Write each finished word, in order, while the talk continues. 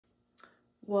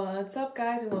What's up,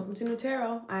 guys, and welcome to New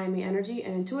Tarot. I am the energy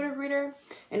and intuitive reader,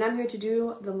 and I'm here to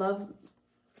do the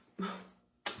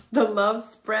love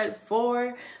spread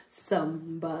for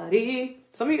somebody.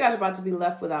 Some of you guys are about to be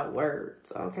left without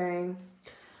words, okay?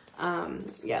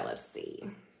 Yeah, let's see.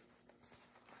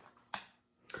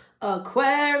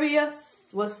 Aquarius,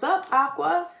 what's up,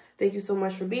 Aqua? Thank you so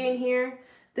much for being here.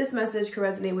 This message could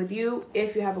resonate with you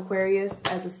if you have Aquarius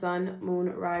as a sun,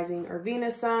 moon, rising, or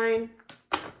Venus sign.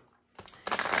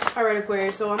 All right,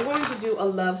 Aquarius, so I'm going to do a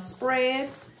love spread.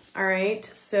 All right,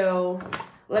 so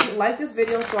let me like this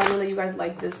video so I know that you guys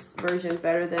like this version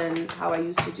better than how I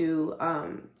used to do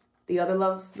the other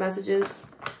love messages,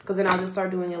 because then I'll just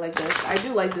start doing it like this. I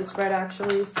do like this spread,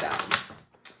 actually, so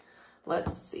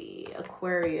let's see.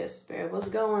 Aquarius, Spirit, what's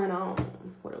going on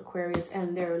with Aquarius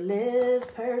and their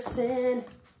live person?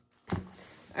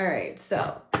 All right,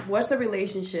 so what's the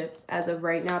relationship as of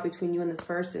right now between you and this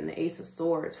person? The Ace of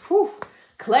Swords. Whew.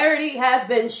 Clarity has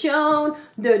been shown.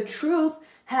 The truth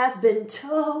has been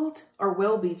told, or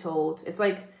will be told. It's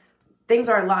like things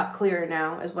are a lot clearer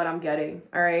now is what I'm getting.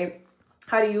 All right.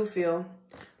 How do you feel?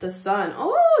 The Sun.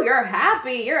 Oh, you're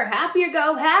happy. You're happier.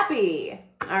 Go happy.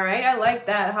 All right. I like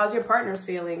that. How's your partner's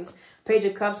feelings? Page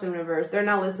of Cups in reverse. They're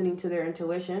not listening to their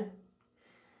intuition.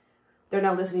 They're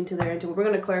not listening to their intuition. We're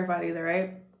going to clarify these, all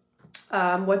right?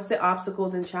 What's the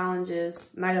obstacles and challenges?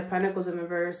 Knight of Pentacles in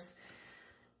reverse.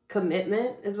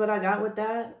 Commitment is what I got with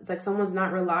that. It's like someone's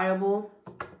not reliable.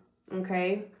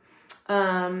 Okay.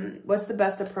 What's the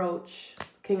best approach?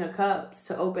 King of Cups,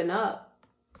 to open up,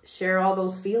 share all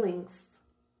those feelings.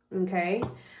 Okay.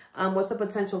 What's the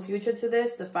potential future to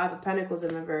this? The Five of Pentacles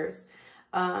in reverse.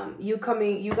 You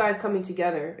guys coming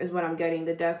together is what I'm getting.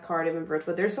 The Death card in reverse.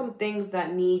 But there's some things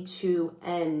that need to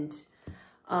end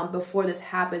before this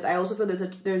happens. I also feel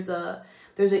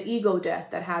there's an ego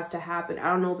death that has to happen. I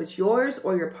don't know if it's yours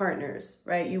or your partner's,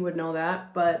 right? You would know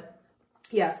that. But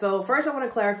yeah, so first I want to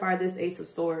clarify this Ace of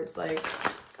Swords. Like,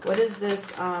 what is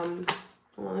this? Hold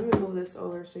on, let me move this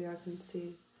over so y'all can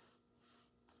see.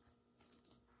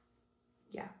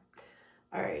 Yeah.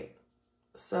 All right.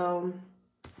 So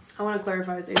I want to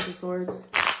clarify this Ace of Swords.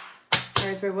 All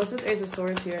right, Spirit, what's this Ace of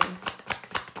Swords here?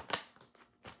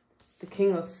 The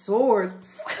King of Swords.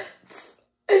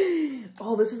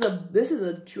 Oh, this is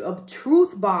a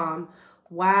truth bomb.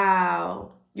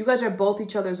 Wow. You guys are both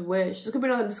each other's wish. This could be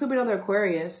another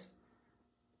Aquarius.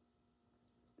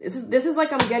 This is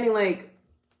like I'm getting like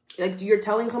you're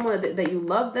telling someone that you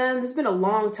love them. This has been a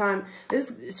long time.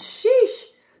 This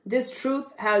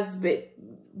truth has been,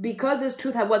 because this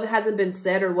truth hasn't been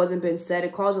said or wasn't been said,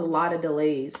 it caused a lot of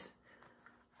delays.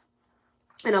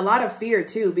 And a lot of fear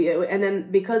too. And then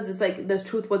because this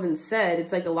truth wasn't said,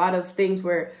 it's like a lot of things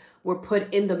were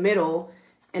put in the middle,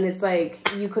 and it's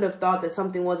like you could have thought that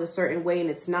something was a certain way and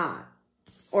it's not,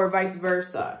 or vice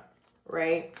versa,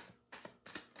 right?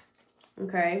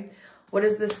 Okay, what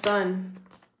is this Sun?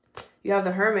 You have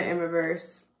the Hermit in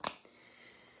reverse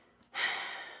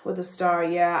with the Star.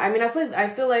 Yeah, I mean, I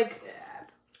feel like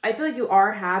you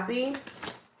are happy,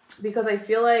 because I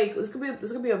feel like this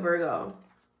could be a Virgo.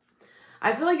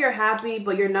 I feel like you're happy,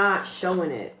 but you're not showing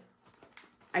it.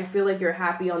 I feel like you're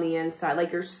happy on the inside.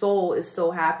 Like your soul is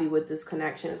so happy with this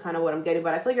connection. It's kind of what I'm getting.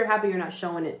 But I feel like you're happy, you're not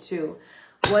showing it too.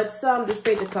 What's this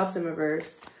Page of Cups in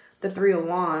reverse? The Three of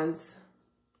Wands.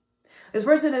 This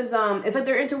person is, it's like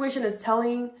their intuition is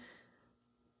telling,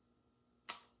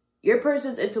 your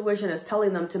person's intuition is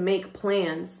telling them to make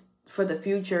plans for the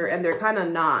future, and they're kind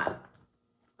of not.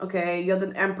 Okay, you have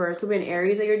the Emperor. It could be an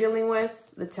Aries that you're dealing with.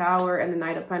 The Tower and the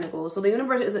Knight of Pentacles. So the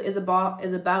universe is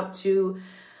about to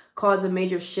cause a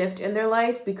major shift in their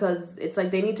life, because it's like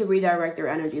they need to redirect their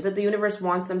energy. It's like the universe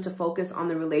wants them to focus on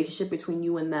the relationship between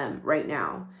you and them right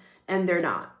now, and they're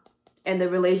not, and the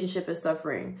relationship is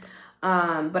suffering.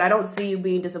 But I don't see you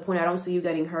being disappointed. I don't see you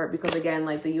getting hurt, because again,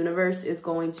 like the universe is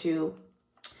going to,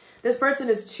 this person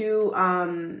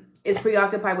is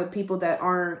preoccupied with people that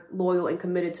aren't loyal and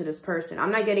committed to this person.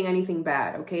 I'm not getting anything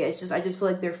bad, okay? It's just, I just feel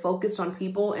like they're focused on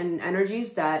people and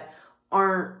energies that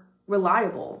aren't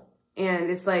reliable.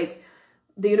 And it's like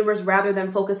the universe, rather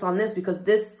than focus on this, because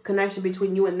this connection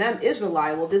between you and them is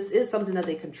reliable. This is something that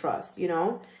they can trust, you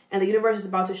know? And the universe is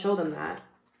about to show them that.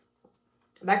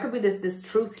 That could be this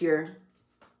truth here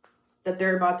that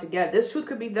they're about to get. This truth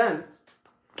could be them.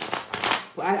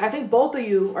 I think both of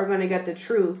you are going to get the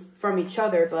truth from each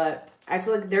other, but I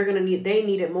feel like they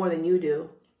need it more than you do.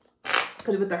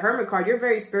 Because with the Hermit card, you're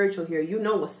very spiritual here. You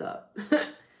know what's up.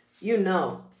 You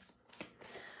know.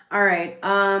 All right.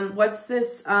 What's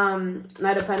this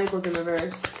Knight of Pentacles in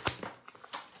reverse?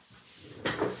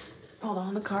 Hold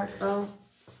on, the card fell.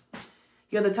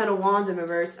 You're the 10 of Wands in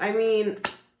reverse. I mean,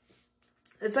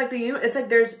 it's like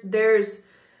this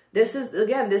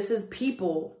is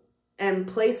people and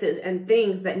places and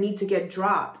things that need to get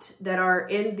dropped that are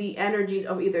in the energies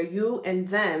of either you and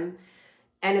them,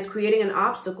 and it's creating an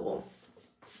obstacle.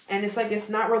 And it's like, it's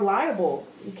not reliable.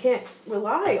 You can't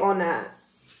rely on that.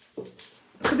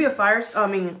 It could be a fire,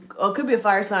 it could be a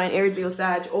fire sign, Aries, Leo,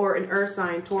 Sag, or an earth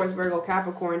sign, Taurus, Virgo,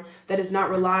 Capricorn, that is not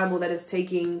reliable, that is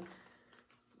taking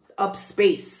up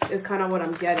space, is kind of what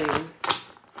I'm getting.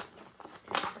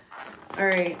 All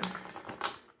right.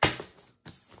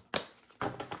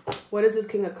 What is this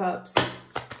King of Cups?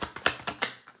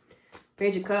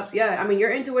 Page of Cups. Yeah, I mean,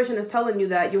 your intuition is telling you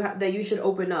that you should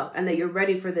open up and that you're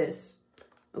ready for this.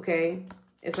 Okay?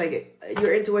 It's like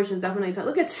your intuition is definitely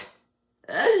telling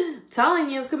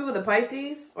you. This could be with a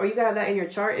Pisces, or you can have that in your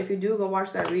chart. If you do, go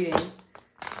watch that reading.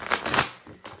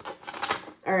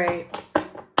 All right.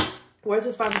 Where's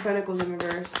this Five of Pentacles in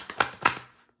reverse?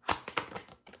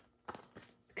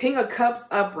 King of Cups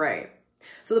upright.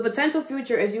 So the potential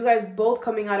future is you guys both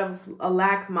coming out of a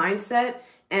lack mindset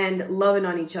and loving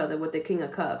on each other with the King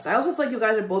of Cups. I also feel like you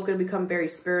guys are both going to become very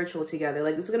spiritual together.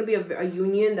 Like, this is going to be a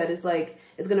union that is like,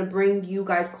 it's going to bring you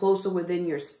guys closer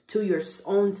to your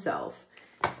own self,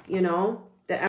 you know?